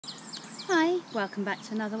Hi, welcome back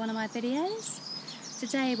to another one of my videos.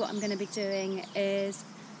 Today what I'm going to be doing is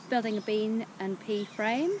building a bean and pea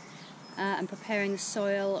frame and preparing the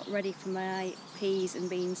soil ready for my peas and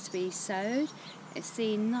beans to be sowed. It's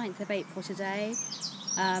the 9th of April today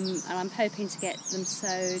and I'm hoping to get them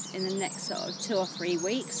sowed in the next sort of 2 or 3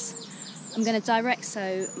 weeks. I'm going to direct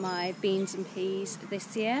sow my beans and peas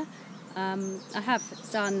this year. I have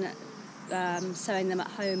done sowing them at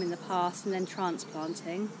home in the past and then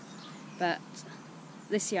transplanting. But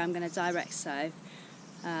this year I'm going to direct sow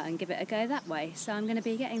and give it a go that way. So I'm going to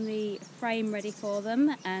be getting the frame ready for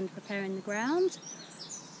them and preparing the ground.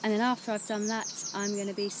 And then after I've done that, I'm going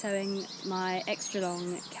to be sowing my extra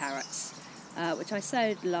long carrots, which I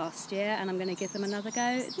sowed last year, and I'm going to give them another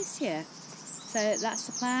go this year. So that's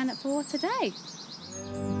the plan for today.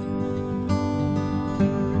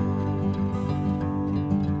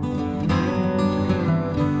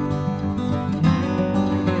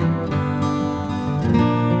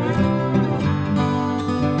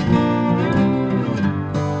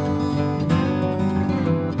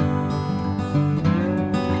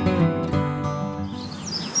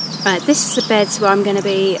 Right, this is the beds where I'm going to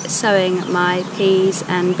be sowing my peas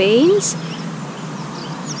and beans.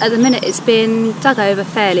 At the minute it's been dug over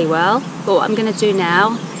fairly well, but what I'm going to do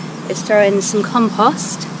now is throw in some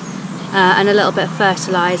compost and a little bit of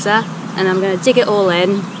fertiliser, and I'm going to dig it all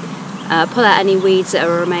in, pull out any weeds that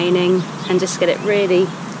are remaining and just get it really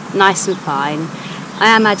nice and fine.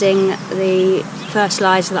 I am adding the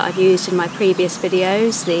fertiliser that I've used in my previous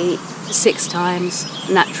videos, the 6 times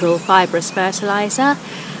natural fibrous fertiliser.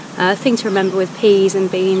 Thing to remember with peas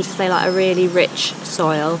and beans is they like a really rich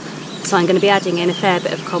soil, so I'm going to be adding in a fair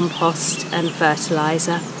bit of compost and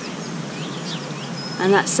fertiliser.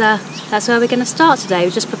 And that's where we're going to start today.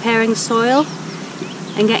 We're just preparing the soil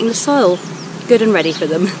and getting the soil good and ready for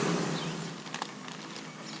them.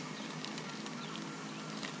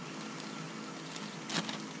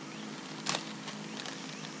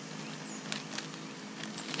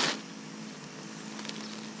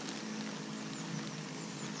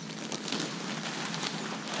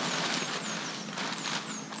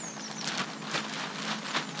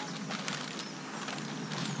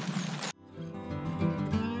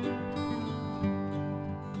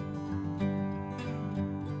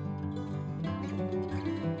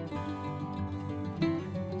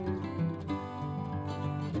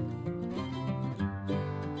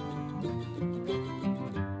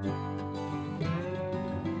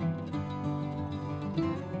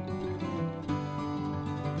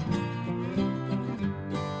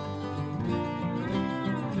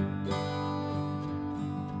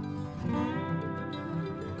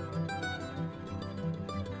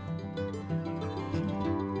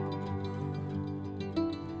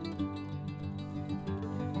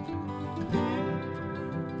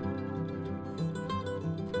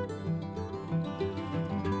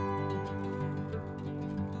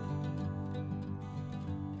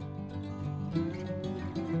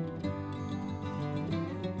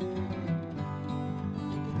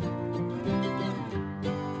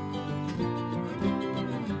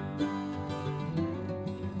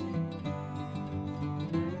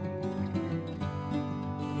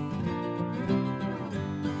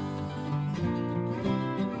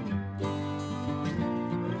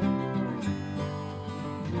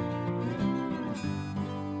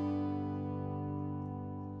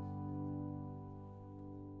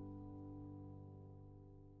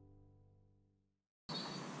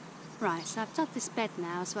 Right, so I've dug this bed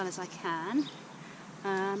now as well as I can.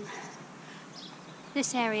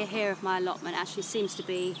 This area here of my allotment actually seems to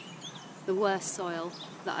be the worst soil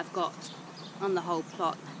that I've got on the whole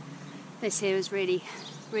plot. This here is really,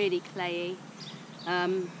 really clayey,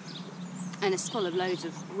 and it's full of loads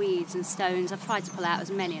of weeds and stones. I've tried to pull out as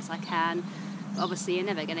many as I can, but obviously you're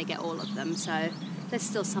never going to get all of them, so there's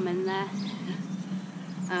still some in there.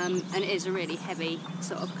 And it is a really heavy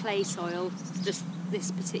sort of clay soil, just this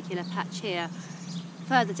particular patch here.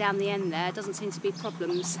 Further down the end there doesn't seem to be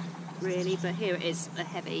problems really, but here it is a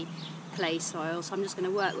heavy clay soil, so I'm just going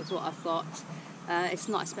to work with what I've got. It's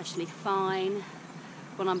not especially fine.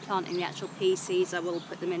 When I'm planting the actual pea seeds, I will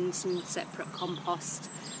put them in some separate compost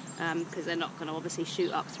because they're not going to obviously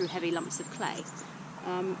shoot up through heavy lumps of clay.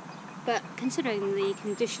 But considering the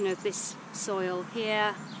condition of this soil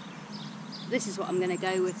here, this is what I'm going to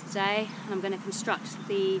go with today, and I'm going to construct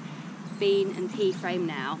the bean and pea frame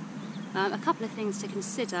now. A couple of things to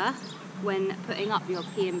consider when putting up your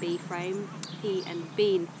pea and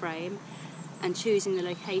bean frame and choosing the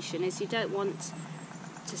location is you don't want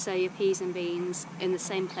to sow your peas and beans in the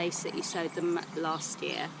same place that you sowed them last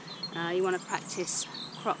year. You want to practice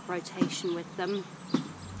crop rotation with them.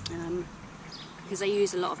 because they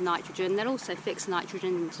use a lot of nitrogen. They'll also fix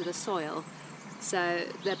nitrogen into the soil, so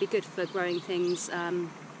they'll be good for growing things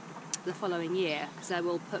the following year, because they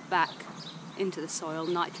will put back into the soil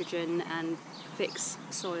nitrogen and fix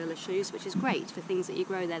soil issues, which is great for things that you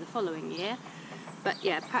grow there the following year. But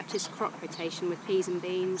yeah, practice crop rotation with peas and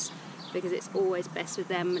beans, because it's always best with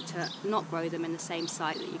them to not grow them in the same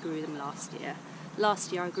site that you grew them last year.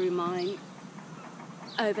 Last year I grew mine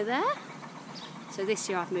over there, so this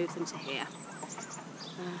year I've moved them to here.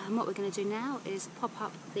 And what we're going to do now is pop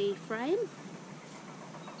up the frame,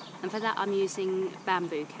 and for that I'm using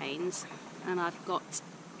bamboo canes, and I've got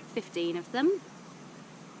 15 of them,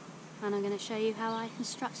 and I'm going to show you how I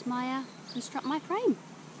construct my frame.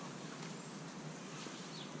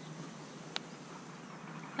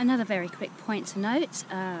 Another very quick point to note,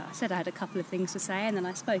 I said I had a couple of things to say and then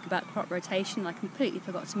I spoke about crop rotation. I completely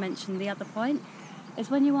forgot to mention the other point, is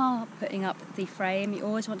when you are putting up the frame, you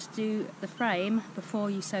always want to do the frame before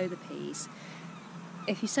you sow the peas.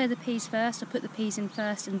 If you sow the peas first, or put the peas in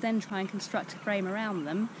first and then try and construct a frame around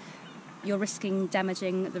them, you're risking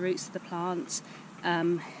damaging the roots of the plant,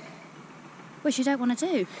 which you don't want to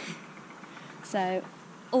do. So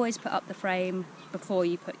always put up the frame before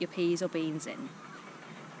you put your peas or beans in.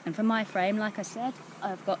 And for my frame, like I said,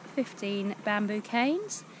 I've got 15 bamboo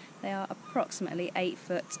canes. They are approximately 8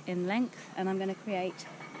 foot in length, and I'm going to create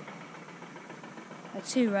a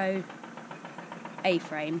 2-row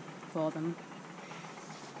A-frame for them.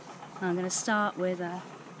 I'm going to start with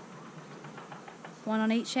one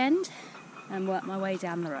on each end and work my way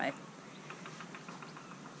down the row.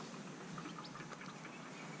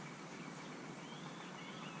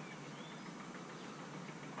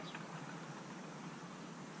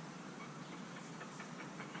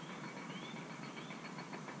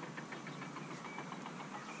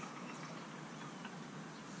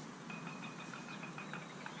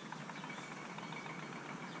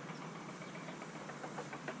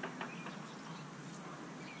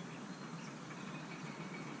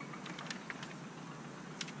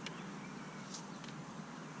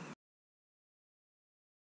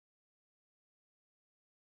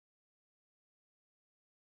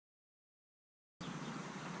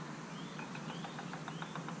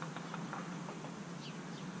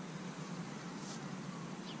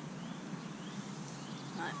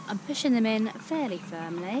 I'm pushing them in fairly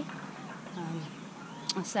firmly.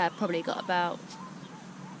 I say I've probably got about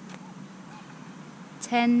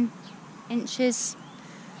 10 inches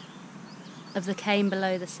of the cane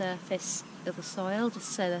below the surface of the soil, just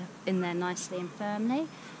so they're in there nicely and firmly.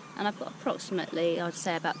 And I've got approximately, I'd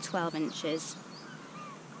say about 12 inches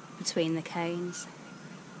between the canes.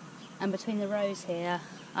 And between the rows here,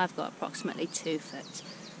 I've got approximately 2 foot.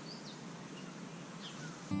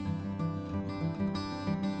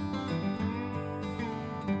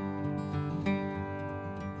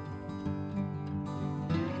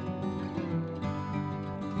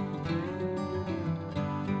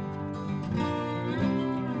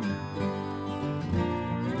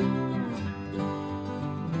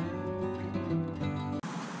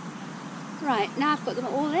 Right, now I've got them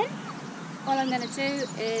all in, all I'm going to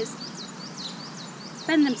do is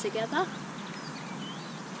bend them together,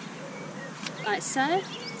 like so,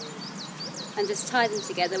 and just tie them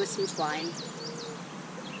together with some twine.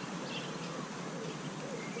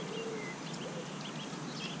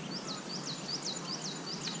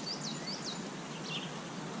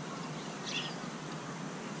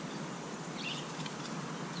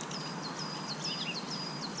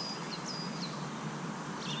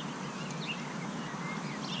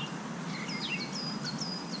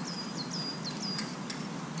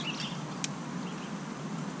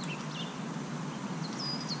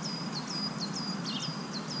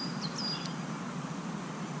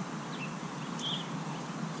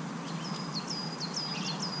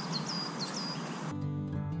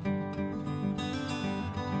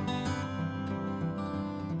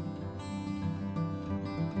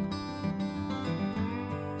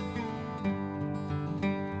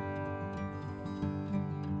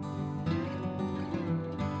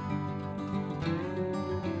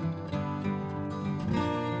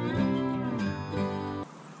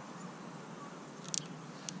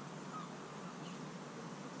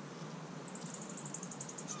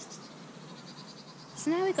 So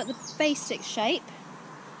now we've got the basic shape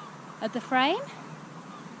of the frame.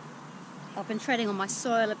 I've been treading on my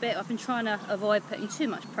soil a bit. I've been trying to avoid putting too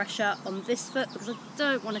much pressure on this foot because I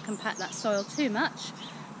don't want to compact that soil too much.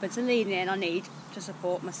 But to lean in, I need to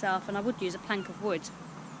support myself, and I would use a plank of wood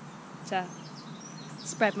to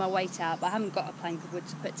spread my weight out, but I haven't got a plank of wood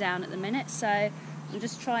to put down at the minute, so I'm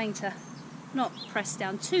just trying to not press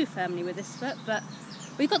down too firmly with this foot, but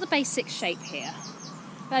we've got the basic shape here,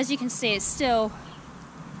 but as you can see it's still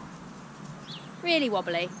really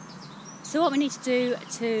wobbly. So what we need to do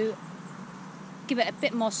to give it a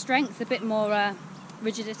bit more strength, a bit more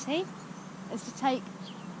rigidity, is to take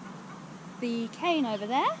the cane over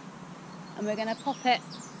there and we're going to pop it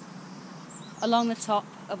along the top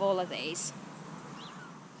of all of these.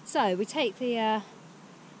 So we take the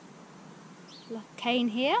cane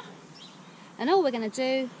here, and all we're going to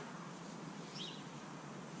do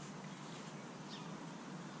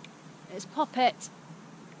is pop it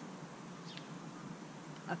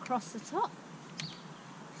across the top.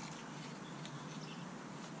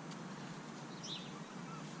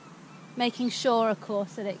 Making sure, of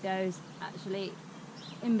course, that it goes actually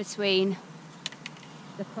in between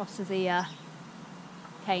the cross of the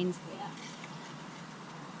canes here.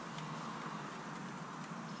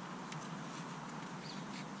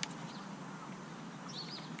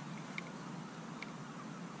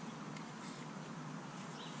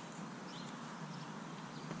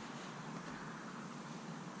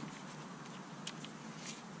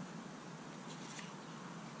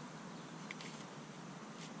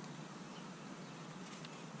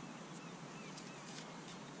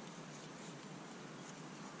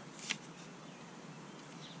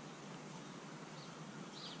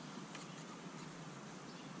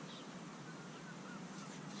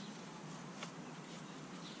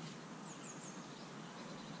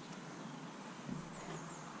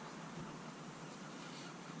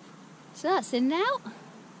 So that's in now, and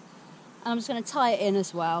I'm just going to tie it in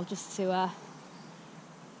as well, just to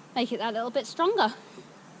make it that little bit stronger.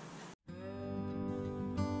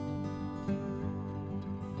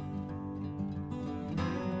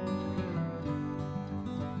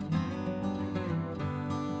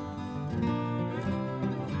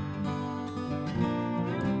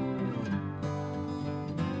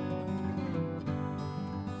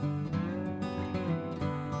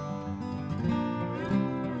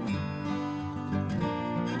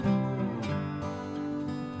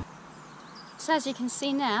 So as you can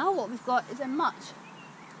see now, what we've got is a much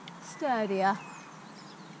sturdier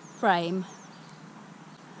frame.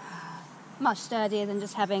 Much sturdier than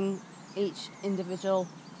just having each individual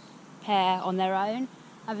pair on their own.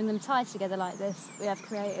 Having them tied together like this, we have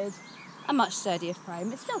created a much sturdier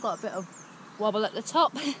frame. It's still got a bit of wobble at the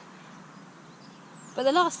top. But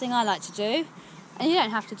the last thing I like to do, and you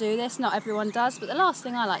don't have to do this, not everyone does, but the last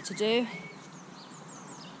thing I like to do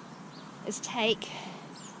is take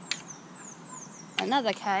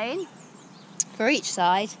another cane for each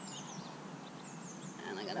side,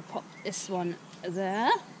 and I'm going to pop this one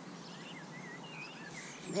there.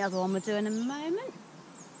 The other one we'll do in a moment.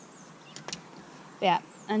 Yeah,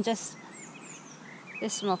 and just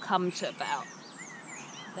this one will come to about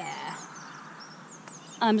there.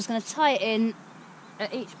 I'm just going to tie it in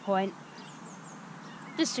at each point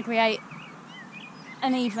just to create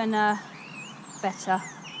an even better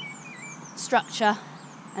structure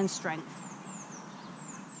and strength.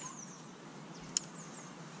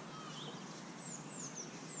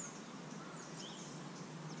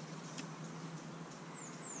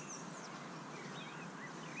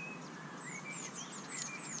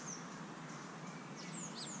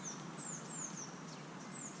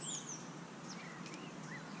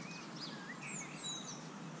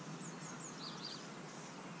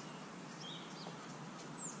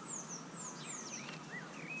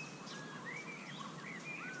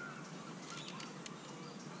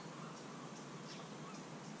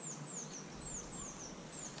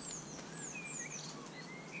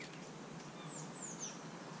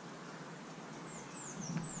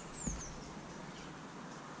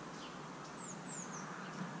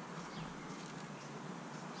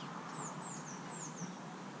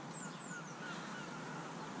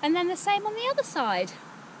 And then the same on the other side,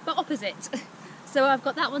 but opposite. So I've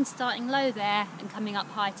got that one starting low there and coming up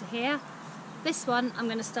high to here. This one I'm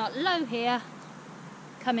going to start low here,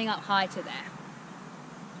 coming up high to there.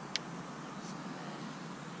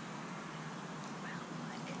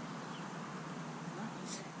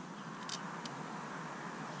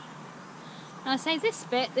 And I say this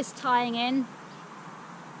bit, this tying in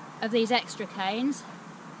of these extra canes,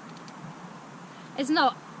 is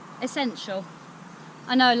not essential.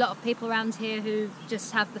 I know a lot of people around here who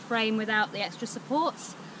just have the frame without the extra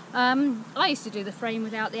supports. I used to do the frame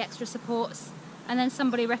without the extra supports, and then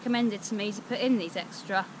somebody recommended to me to put in these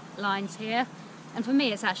extra lines here, and for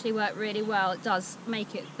me it's actually worked really well. It does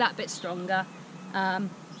make it that bit stronger, and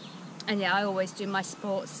yeah, I always do my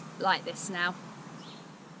supports like this now.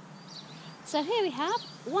 So here we have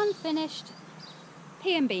one finished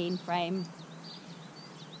pea and bean frame.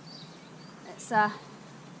 It's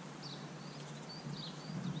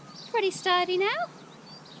pretty sturdy now.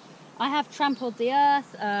 I have trampled the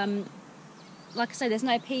earth. Like I say, there's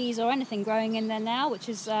no peas or anything growing in there now, which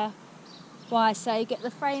is why I say get the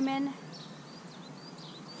frame in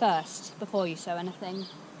first before you sow anything.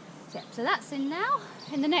 So that's in now.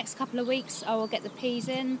 In the next couple of weeks I will get the peas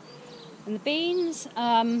in and the beans.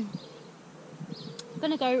 I'm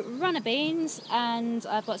going to go runner beans, and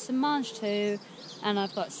I've got some mange too, and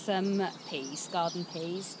I've got some peas, garden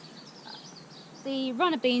peas. The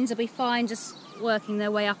runner beans will be fine just working their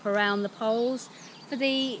way up around the poles. For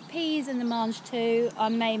the peas and the mange too, I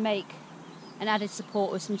may make an added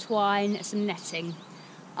support with some twine, some netting.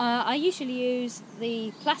 I usually use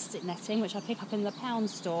the plastic netting, which I pick up in the pound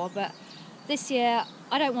store, but this year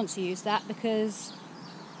I don't want to use that because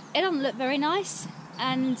it doesn't look very nice,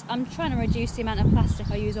 and I'm trying to reduce the amount of plastic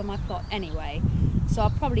I use on my plot anyway. So I'll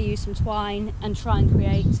probably use some twine and try and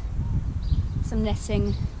create some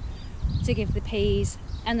netting to give the peas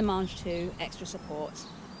and the mange too extra support.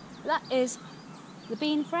 That is the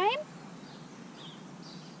bean frame.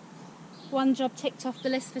 One job ticked off the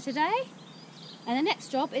list for today, and the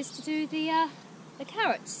next job is to do the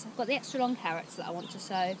carrots. I've got the extra long carrots that I want to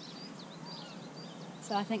sow,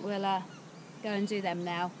 so I think we'll go and do them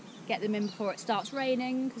now. Get them in before it starts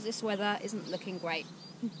raining, because this weather isn't looking great.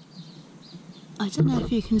 I don't know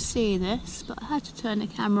if you can see this, but I had to turn the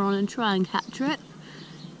camera on and try and capture it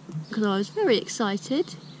because I was very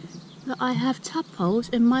excited that I have tadpoles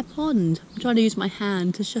in my pond. I'm trying to use my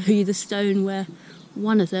hand to show you the stone where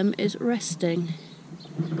one of them is resting.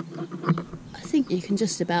 I think you can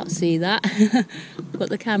just about see that. Got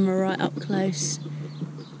the camera right up close.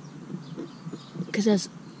 Because as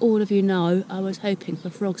all of you know, I was hoping for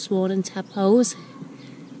frog spawn and tadpoles.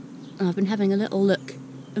 And I've been having a little look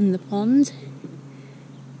in the pond,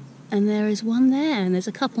 and there is one there, and there's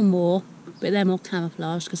a couple more, but they're more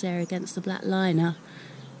camouflaged because they're against the black liner.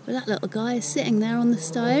 But that little guy is sitting there on the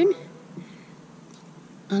stone,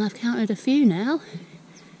 and I've counted a few now.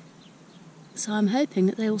 So I'm hoping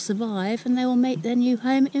that they will survive and they will make their new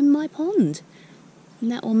home in my pond.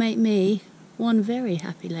 And that will make me one very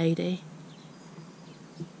happy lady.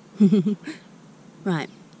 Right,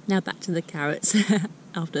 now back to the carrots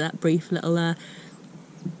after that brief little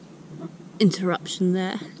interruption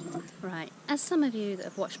there. Right, as some of you that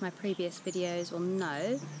have watched my previous videos will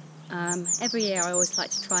know, every year I always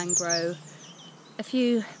like to try and grow a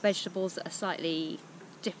few vegetables that are slightly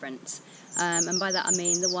different, and by that I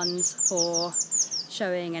mean the ones for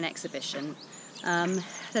showing an exhibition.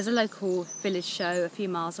 There's a local village show a few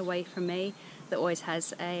miles away from me that always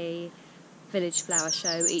has a village flower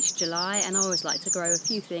show each July, and I always like to grow a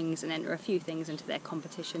few things and enter a few things into their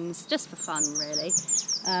competitions just for fun, really.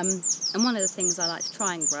 And one of the things I like to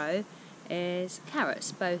try and grow is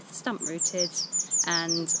carrots, both stump rooted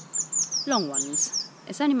and long ones.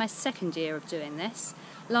 It's only my second year of doing this.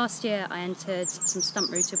 Last year I entered some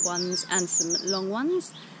stump rooted ones and some long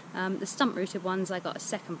ones. The stump rooted ones I got a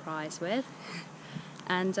second prize with,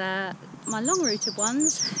 and my long rooted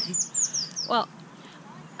ones, well,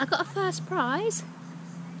 I got a first prize,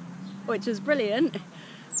 which was brilliant,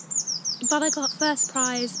 but I got first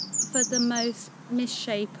prize for the most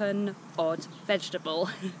misshapen, odd vegetable.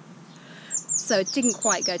 So it didn't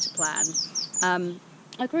quite go to plan.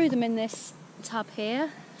 I grew them in this tub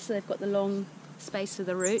here, so they've got the long space of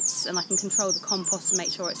the roots, and I can control the compost and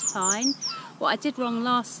make sure it's fine. What I did wrong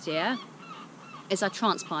last year is I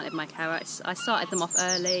transplanted my carrots. I started them off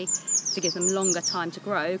early to give them longer time to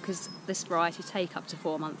grow, because this variety take up to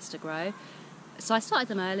 4 months to grow. So I started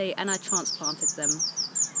them early and I transplanted them.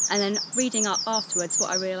 And then reading up afterwards, what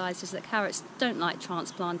I realised is that carrots don't like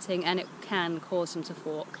transplanting, and it can cause them to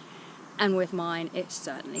fork. And with mine, it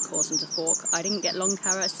certainly caused them to fork. I didn't get long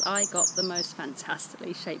carrots, I got the most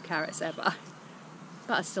fantastically shaped carrots ever.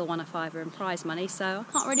 But I still won a £5 in prize money, so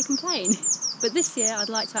I can't really complain. But this year I'd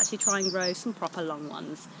like to actually try and grow some proper long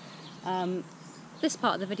ones. This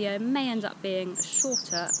part of the video may end up being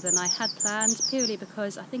shorter than I had planned, purely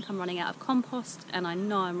because I think I'm running out of compost, and I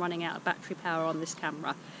know I'm running out of battery power on this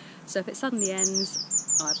camera. So if it suddenly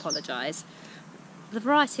ends, I apologise. The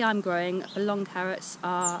variety I'm growing for long carrots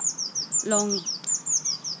are long,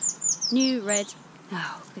 new red,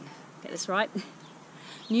 oh, I'm going to get this right,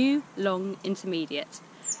 new long intermediate,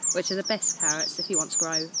 which are the best carrots if you want to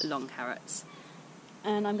grow long carrots.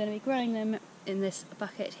 And I'm going to be growing them in this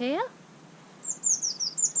bucket here.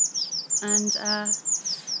 And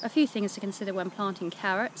a few things to consider when planting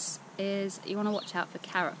carrots is you want to watch out for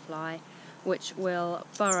carrot fly, which will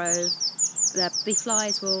burrow, the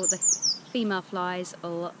female flies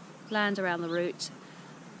will land around the root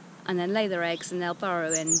and then lay their eggs, and they'll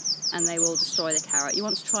burrow in and they will destroy the carrot. You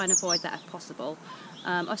want to try and avoid that if possible.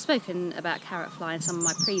 I've spoken about carrot fly in some of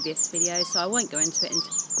my previous videos, so I won't go into it in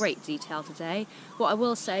great detail today. What I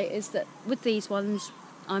will say is that with these ones,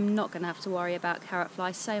 I'm not going to have to worry about carrot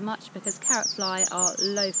fly so much, because carrot fly are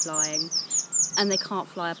low flying and they can't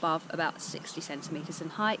fly above about 60 centimetres in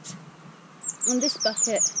height. And this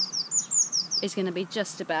bucket is going to be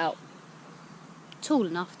just about tall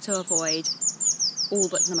enough to avoid all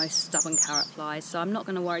but the most stubborn carrot flies, so I'm not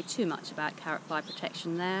going to worry too much about carrot fly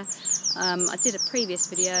protection there. I did a previous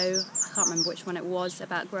video, I can't remember which one it was,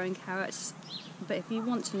 about growing carrots, but if you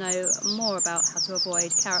want to know more about how to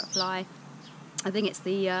avoid carrot fly, I think it's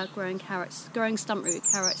the growing stump root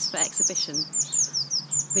carrots for exhibition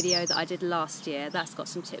video that I did last year. That's got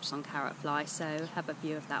some tips on carrot fly, so have a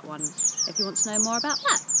view of that one if you want to know more about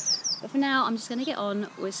that. But for now, I'm just going to get on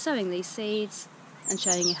with sowing these seeds and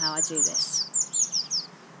showing you how I do this.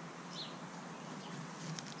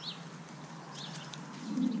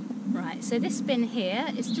 Right, so this bin here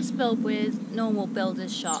is just filled with normal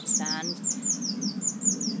builder's sharp sand,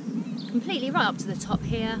 completely right up to the top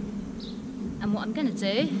here. And what I'm going to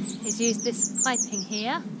do is use this piping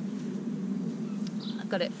here. I've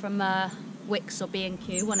got it from Wix or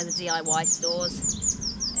B&Q, one of the DIY stores.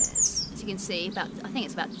 As you can see, I think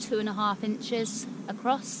it's about 2.5 inches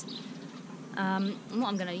across. And what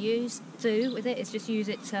I'm going to do with it is just use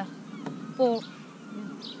it to bore.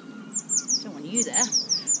 Don't want you there. I'm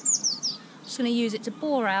just going to use it to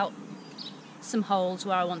bore out some holes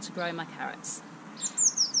where I want to grow my carrots.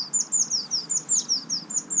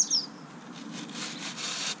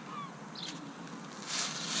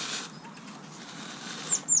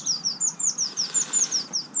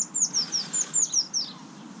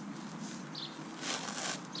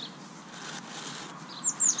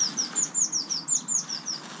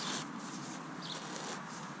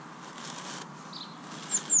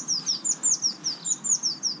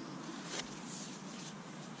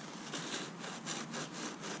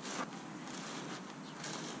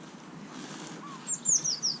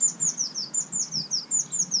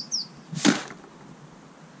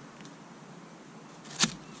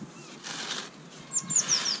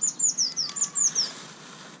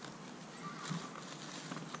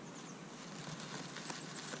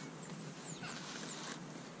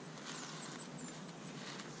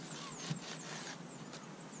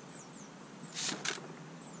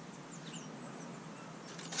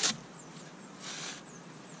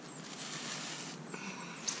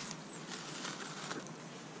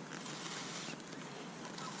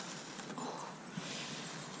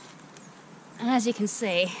 And as you can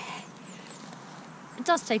see, it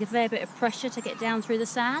does take a fair bit of pressure to get down through the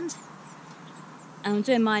sand. And I'm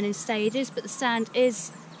doing mine in stages, but the sand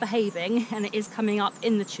is behaving and it is coming up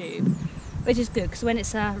in the tube, which is good, because when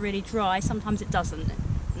it's really dry, sometimes it doesn't.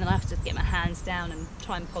 And then I have to get my hands down and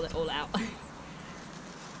try and pull it all out.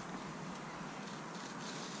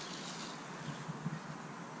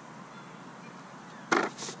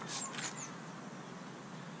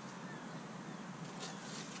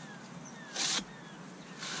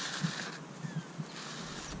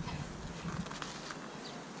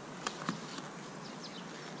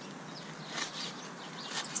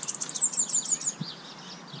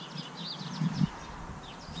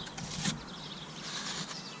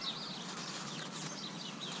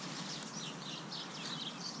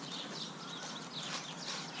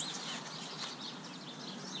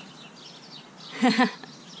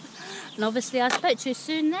 And obviously I spoke too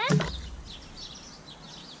soon there,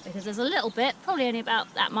 because there's a little bit, probably only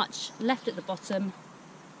about that much left at the bottom.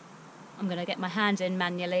 I'm going to get my hand in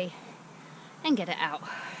manually and get it out.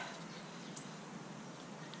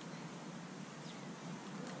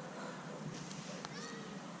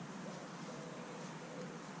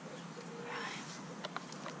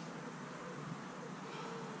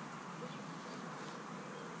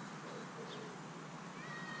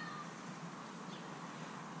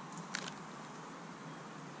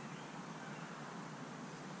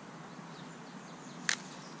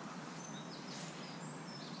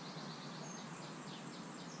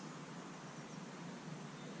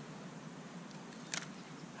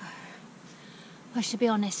 Which, to be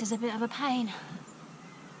honest, is a bit of a pain.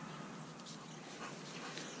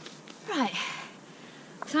 Right,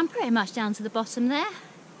 so I'm pretty much down to the bottom there.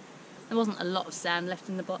 There wasn't a lot of sand left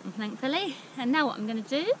in the bottom, thankfully. And now what I'm going to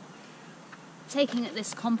do, taking at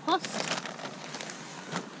this compost,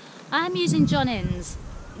 I am using John Innes,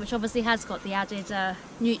 which obviously has got the added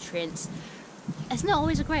nutrients. It's not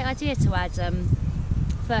always a great idea to add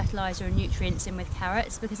fertiliser and nutrients in with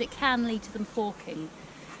carrots, because it can lead to them forking.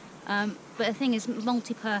 But the thing is,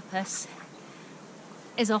 multi-purpose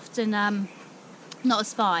is often not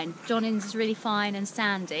as fine. John Innes is really fine and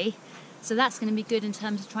sandy, So that's going to be good in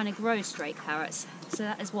terms of trying to grow straight carrots. So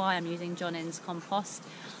that is why I'm using John Innes compost.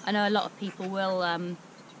 I know a lot of people will,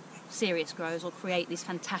 serious growers will create these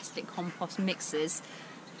fantastic compost mixes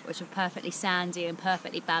which are perfectly sandy and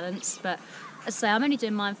perfectly balanced, but as I say, I'm only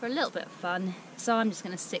doing mine for a little bit of fun, so I'm just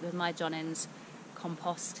going to stick with my John Innes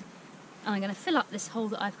compost. And I'm going to fill up this hole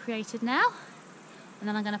that I've created now, and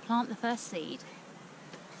then I'm going to plant the first seed.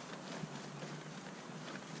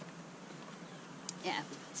 Yeah,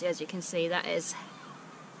 so as you can see, that is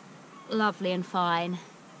lovely and fine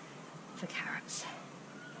for carrots.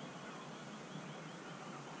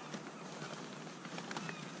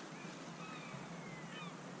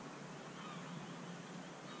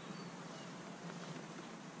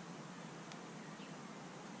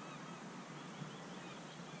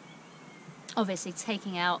 Obviously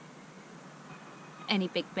taking out any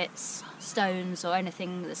big bits, stones or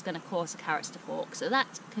anything that's going to cause the carrots to fork, so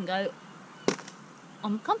that can go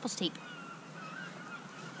on the compost heap.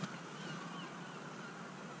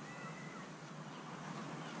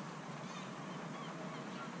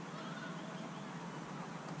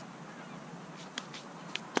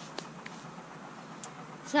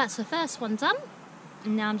 So that's the first one done,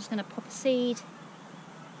 and now I'm just going to pop a seed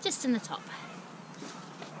just in the top.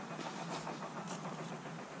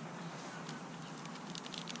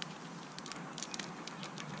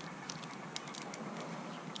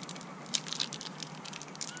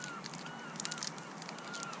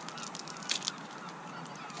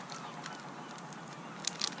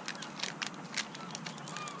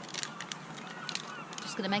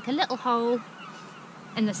 Just going to make a little hole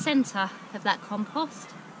in the centre of that compost,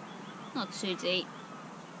 not too deep,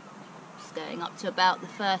 just going up to about the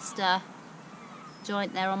first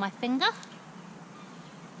joint there on my finger.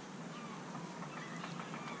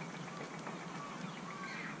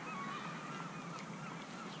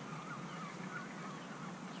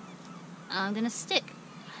 I'm going to stick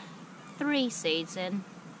 3 seeds in,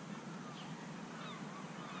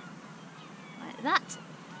 like that.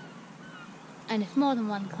 And if more than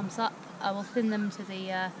one comes up, I will thin them to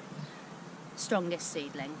the strongest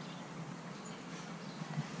seedling.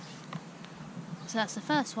 So that's the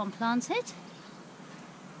first one planted.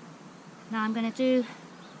 Now I'm going to do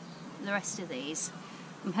the rest of these.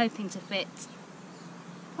 I'm hoping to fit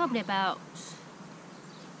probably about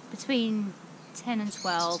between 10 and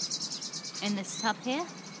 12 in this tub here.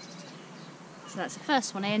 So that's the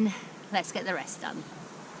first one in. Let's get the rest done.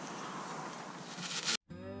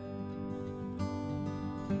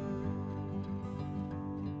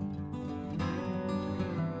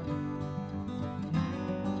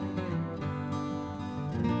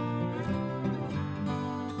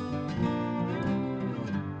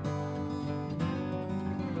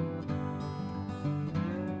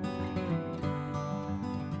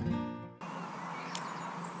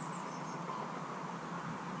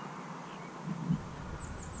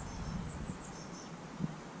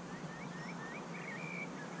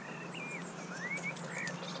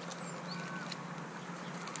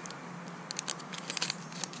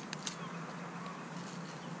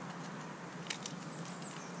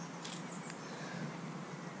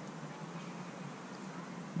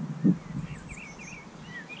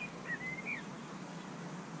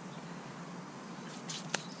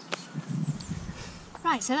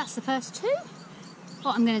 Right, so that's the first 2.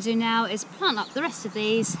 What I'm going to do now is plant up the rest of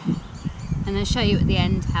these and then show you at the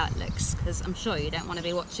end how it looks, because I'm sure you don't want to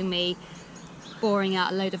be watching me boring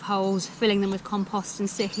out a load of holes, filling them with compost and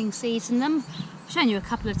sticking seeds in them. I've shown you a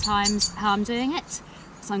couple of times how I'm doing it,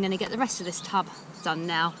 so I'm going to get the rest of this tub done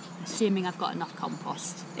now, assuming I've got enough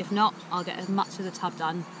compost. If not, I'll get as much of the tub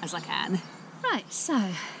done as I can. Right, so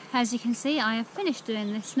as you can see, I have finished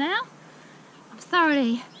doing this now. I'm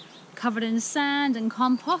thoroughly covered in sand and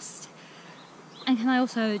compost, and can I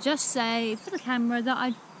also just say for the camera that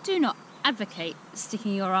I do not advocate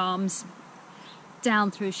sticking your arms down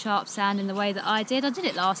through sharp sand in the way that I did. I did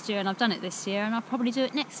it last year and I've done it this year, and I'll probably do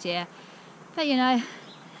it next year, but you know,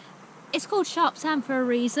 it's called sharp sand for a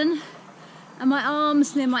reason, and my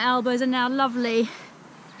arms near my elbows are now lovely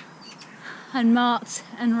and marked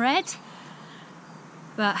and red,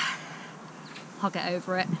 but I'll get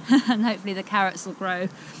over it and hopefully the carrots will grow.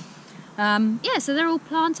 Yeah, so they're all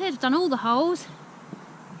planted. I've done all the holes.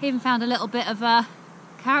 Even found a little bit of a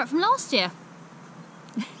carrot from last year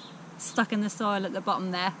stuck in the soil at the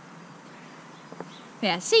bottom there.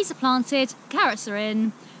 Yeah, seeds are planted, carrots are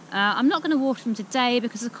in. I'm not going to water them today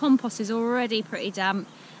because the compost is already pretty damp,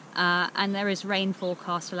 and there is rain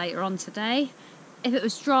forecast for later on today. If it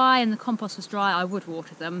was dry and the compost was dry, I would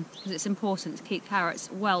water them, because it's important to keep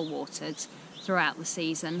carrots well watered throughout the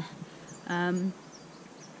season.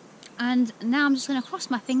 And now I'm just going to cross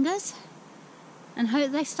my fingers and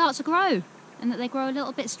hope they start to grow and that they grow a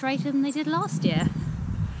little bit straighter than they did last year.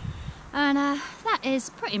 And that is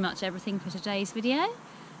pretty much everything for today's video.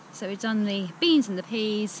 So we've done the beans and the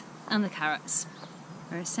peas and the carrots.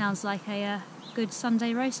 It sounds like a good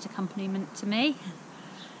Sunday roast accompaniment to me.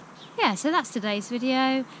 Yeah, so that's today's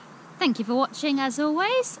video. Thank you for watching as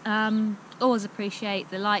always. Always appreciate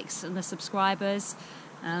the likes and the subscribers.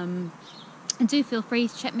 And do feel free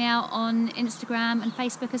to check me out on Instagram and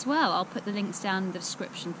Facebook as well. I'll put the links down in the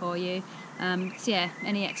description for you. So yeah,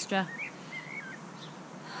 any extra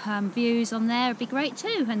views on there would be great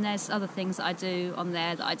too. And there's other things that I do on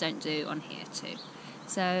there that I don't do on here too.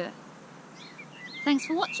 So thanks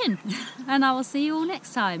for watching, and I will see you all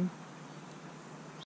next time.